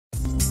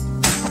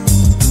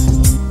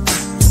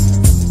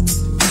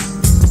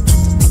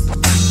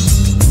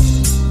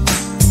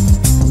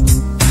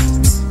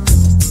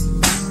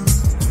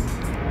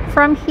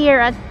from here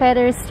at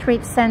Pedder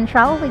Street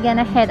Central, we're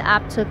gonna head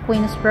up to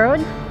Queens Road.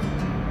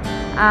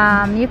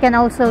 You can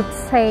also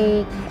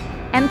take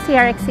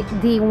MTR Exit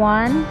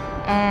D1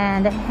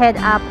 and head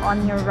up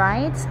on your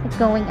right,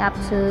 going up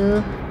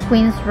to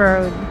Queens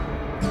Road.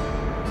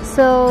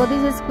 So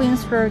this is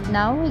Queens Road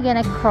now. We're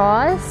gonna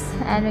cross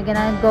and we're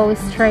gonna go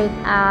straight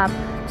up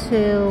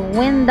to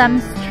Wyndham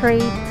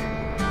Street.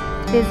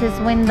 This is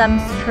Wyndham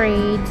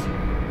Street,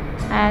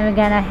 and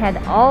we're gonna head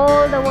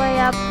all the way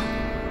up.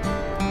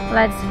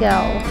 Let's go.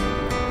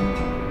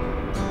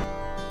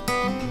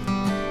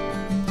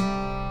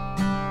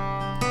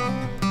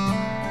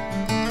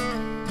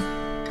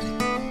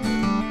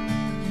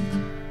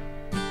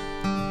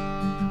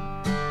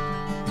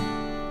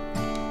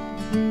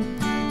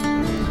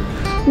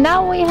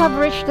 Now we have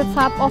reached the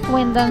top of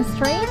Wyndham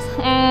Street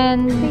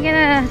and we're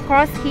gonna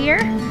cross here.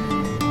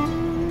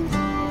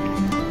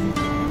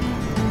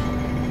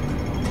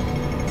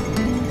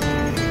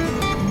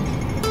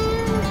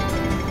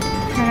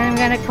 And then we're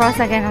gonna cross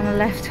again on the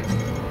left.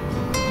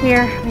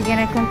 Here, we're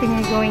gonna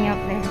continue going up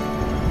there.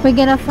 We're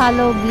gonna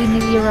follow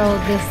Glenelly Road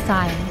this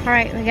time.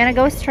 Alright, we're gonna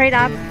go straight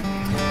up.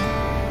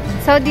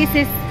 So this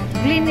is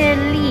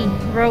Glenelly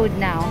Road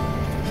now.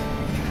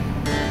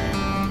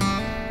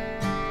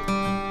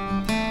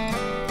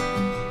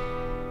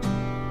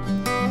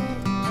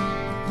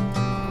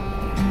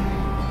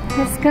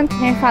 Let's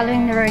continue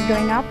following the road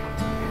going up.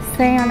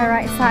 Stay on the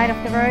right side of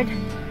the road.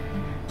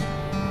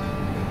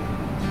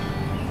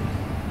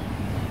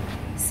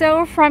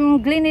 So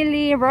from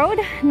Glenelly Road,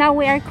 now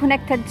we are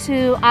connected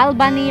to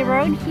Albany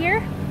Road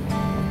here.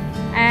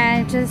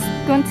 And just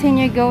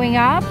continue going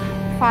up,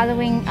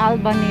 following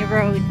Albany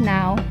Road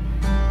now.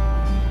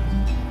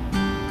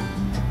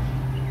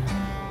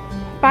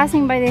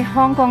 Passing by the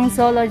Hong Kong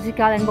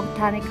Zoological and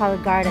Botanical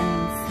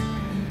Gardens.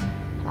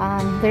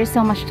 There's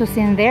so much to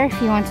see in there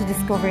if you want to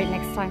discover it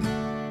next time.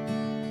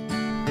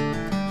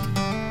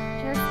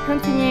 Just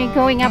continue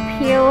going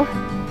uphill.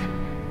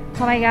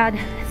 Oh my god,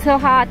 so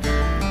hot.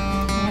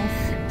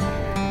 Yes.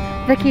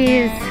 The key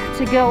is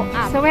to go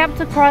up. So we have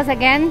to cross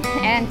again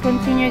and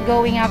continue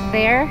going up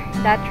there.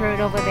 That road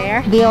over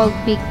there. The Old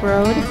Peak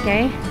Road.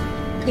 Okay.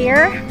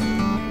 Here.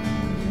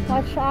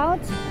 Watch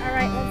out.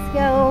 Alright, let's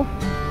go.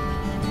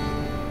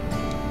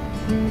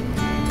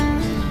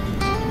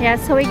 Yeah,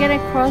 so we're gonna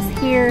cross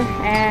here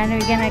and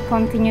we're gonna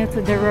continue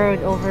to the road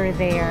over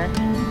there.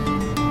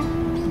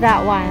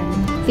 That one.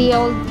 The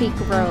Old Peak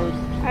Road.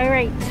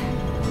 Alright.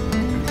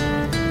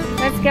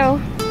 Let's go.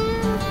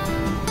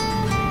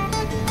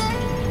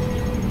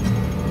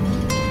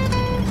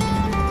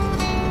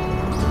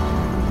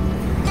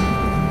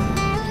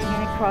 We're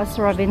gonna cross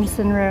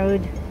Robinson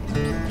Road.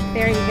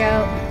 There you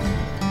go.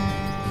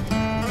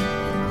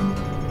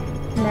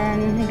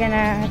 Then we're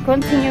gonna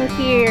continue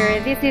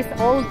here. This is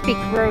Old Peak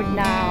Road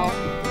now.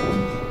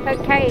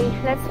 Okay,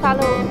 let's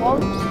follow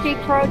Old Peak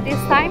Road this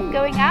time,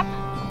 going up.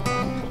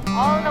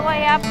 All the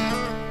way up.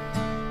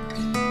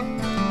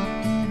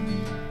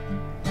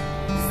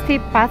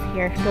 Steep path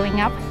here, going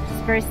up.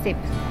 It's very steep.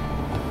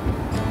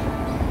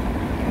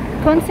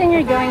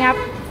 Continue going up,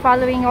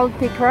 following Old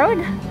Peak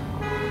Road.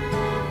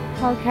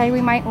 Okay,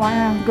 we might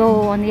wanna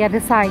go on the other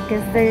side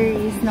because there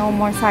is no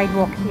more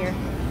sidewalk here.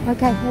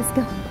 Okay, let's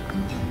go.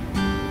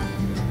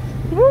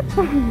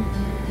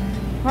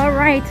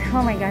 Alright,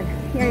 oh my god,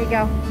 here you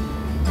go.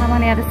 I'm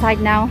on the other side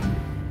now.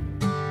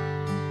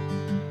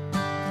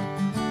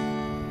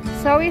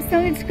 So we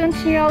still need to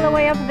continue all the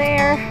way up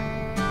there.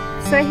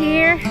 So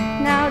here,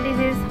 now this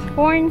is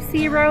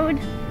Hornsey Road.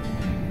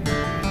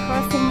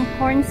 Crossing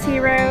Hornsey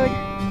Road.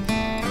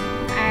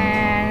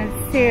 And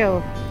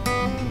still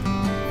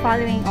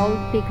following Old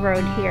Peak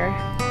Road here.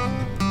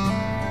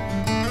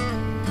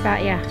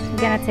 But yeah,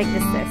 we're gonna take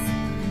this.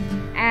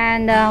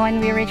 And when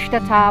we reach the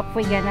top,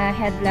 we're gonna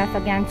head left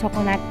again to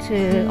connect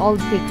to Old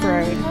Peak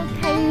Road.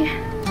 Okay.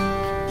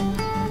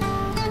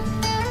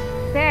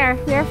 There,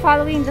 we are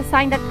following the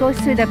sign that goes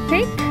to the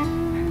peak.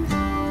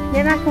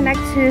 We're gonna connect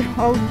to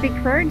Old Peak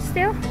Road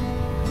still.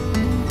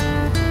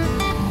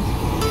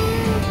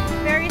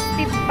 Very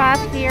steep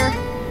path here.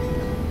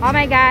 Oh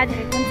my god,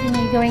 we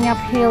continue going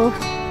uphill.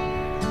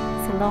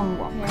 It's a long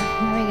walk.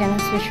 Yeah. Now we're gonna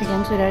switch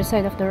again to the other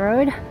side of the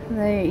road.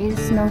 There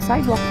is no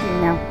sidewalk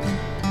here now.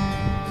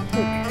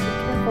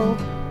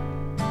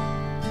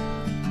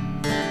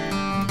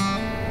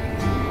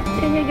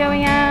 Continue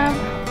going up.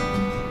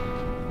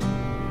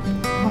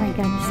 Oh my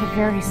god, it's a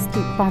very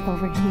steep path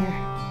over here.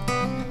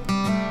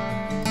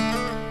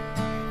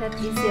 That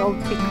is the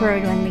Old Peak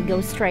Road when we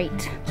go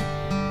straight.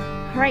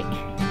 Alright,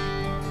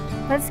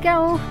 let's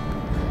go.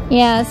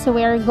 Yeah, so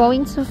we are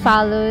going to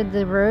follow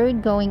the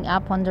road going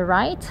up on the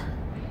right.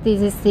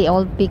 This is the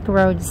Old Peak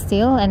Road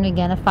still, and we're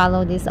gonna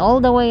follow this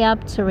all the way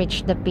up to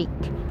reach the peak.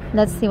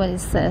 Let's see what it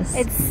says.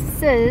 It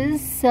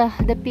says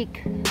the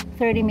peak,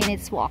 30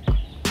 minutes walk.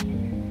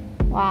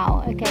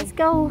 Wow, okay, let's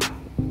go.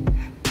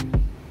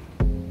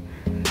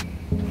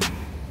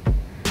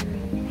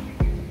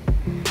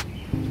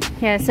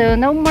 Yeah, so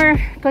no more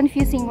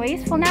confusing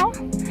ways for now.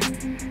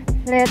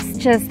 Let's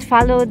just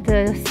follow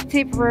the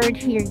steep road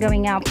here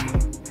going up.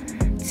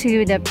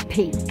 to the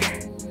peak.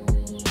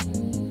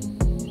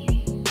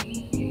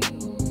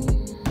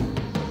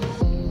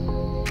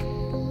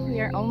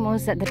 We are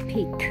almost at the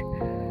peak.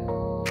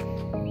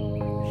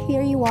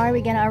 Here you are.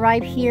 We're gonna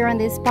arrive here on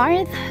this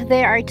part.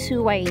 There are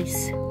two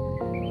ways.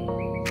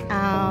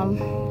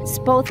 It's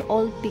both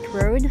Old Peak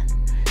Road.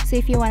 So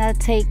if you wanna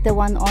take the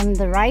one on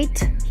the right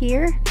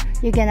here,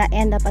 you're gonna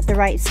end up at the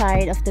right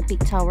side of the peak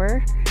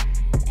tower.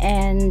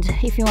 And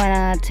if you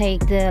wanna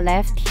take the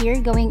left here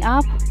going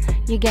up,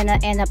 you're gonna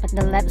end up at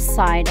the left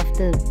side of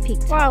the peak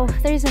tower. Wow,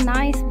 there's a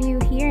nice view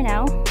here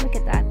now. Look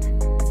at that.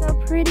 So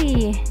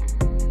pretty.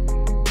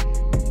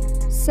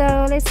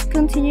 So let's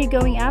continue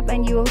going up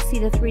and you will see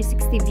the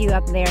 360 view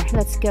up there.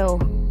 Let's go.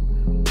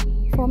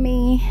 For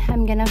me,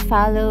 I'm gonna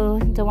follow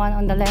the one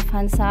on the left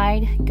hand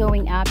side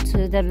going up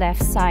to the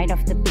left side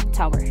of the peak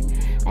tower.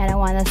 And I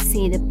wanna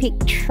see the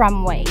peak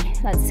tramway.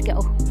 Let's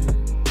go.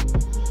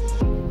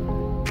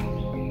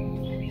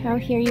 Oh,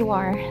 here you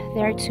are.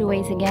 There are two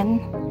ways again.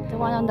 The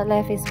one on the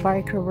left is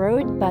Barker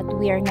Road, but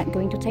we are not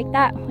going to take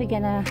that. We're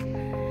gonna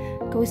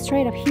go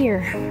straight up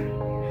here.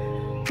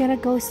 Gonna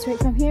go straight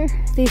from here.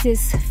 This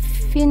is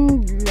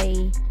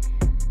Findlay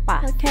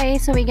Path. Okay,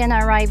 so we're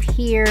gonna arrive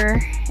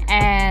here,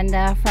 and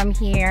from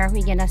here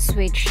we're gonna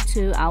switch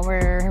to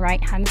our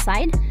right hand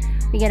side.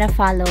 We're gonna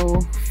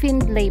follow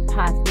Findlay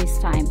Path this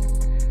time.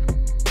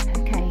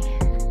 Okay,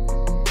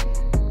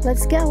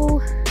 let's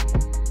go.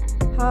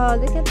 Oh,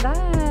 look at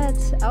that.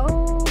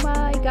 Oh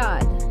my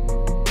god,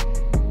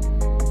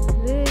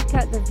 look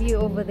at the view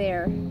over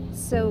there.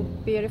 So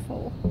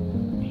beautiful.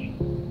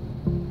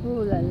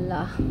 Ooh la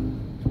la.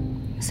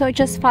 So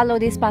just follow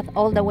this path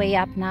all the way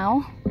up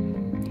now.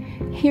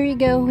 Here you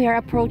go. We are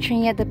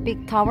approaching at the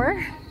peak tower.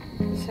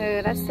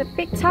 So that's the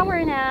peak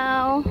tower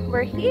now.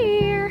 We're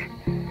here.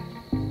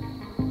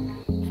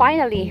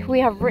 Finally, we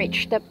have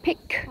reached the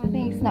peak. I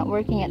think it's not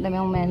working at the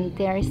moment.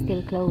 They are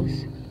still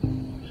closed.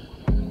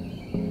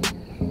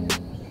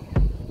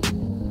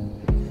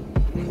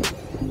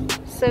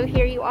 So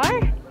here you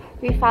are.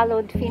 We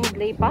followed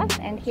Findlay Path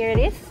and here it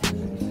is.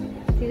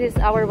 This is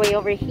our way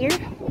over here.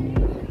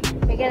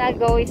 We're gonna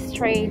go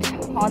straight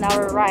on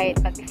our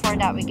right, but before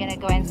that we're gonna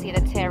go and see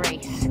the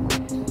terrace.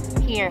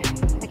 Here,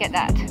 look at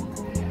that.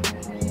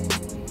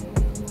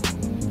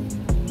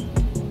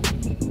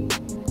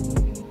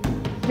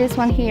 This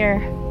one here.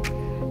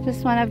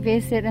 Just wanna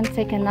visit and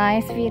take a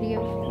nice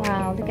video.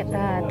 Wow, look at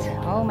that.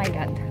 Oh my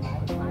god.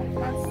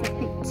 That's the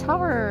peak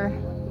tower.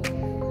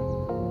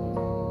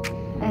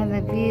 And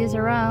the views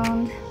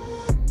around.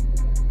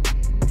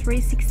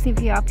 360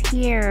 view up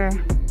here.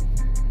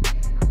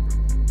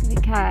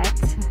 Look at.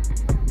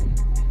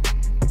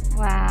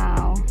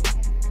 Wow.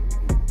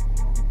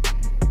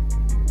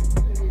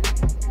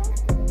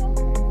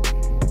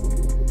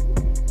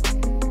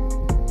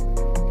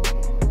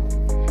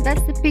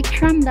 That's the big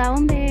tram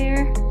down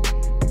there.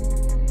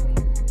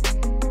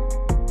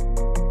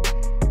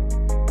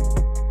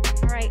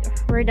 Alright,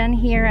 we're done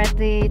here at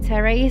the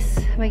terrace.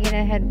 We're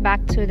gonna head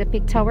back to the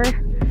peak tower.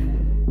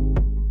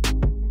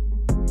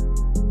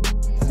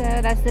 So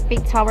that's the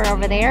peak tower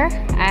over there,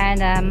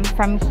 and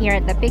from here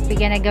at the peak we're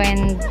gonna go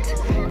and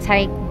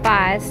take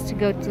bus to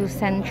go to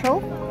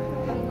Central.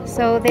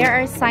 So there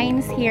are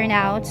signs here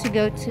now to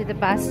go to the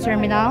bus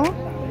terminal.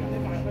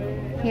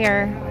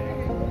 Here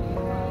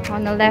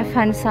on the left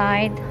hand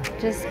side,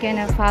 just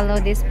gonna follow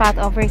this path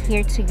over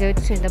here to go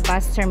to the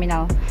bus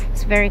terminal.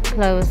 It's very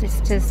close.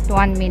 It's just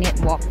 1 minute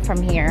walk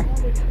from here.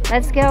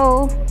 Let's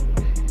go.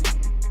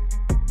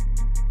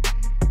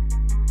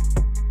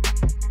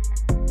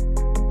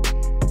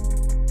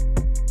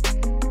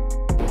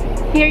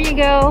 Here you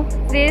go.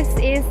 This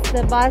is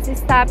the bus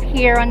stop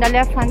here on the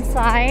left hand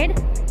side.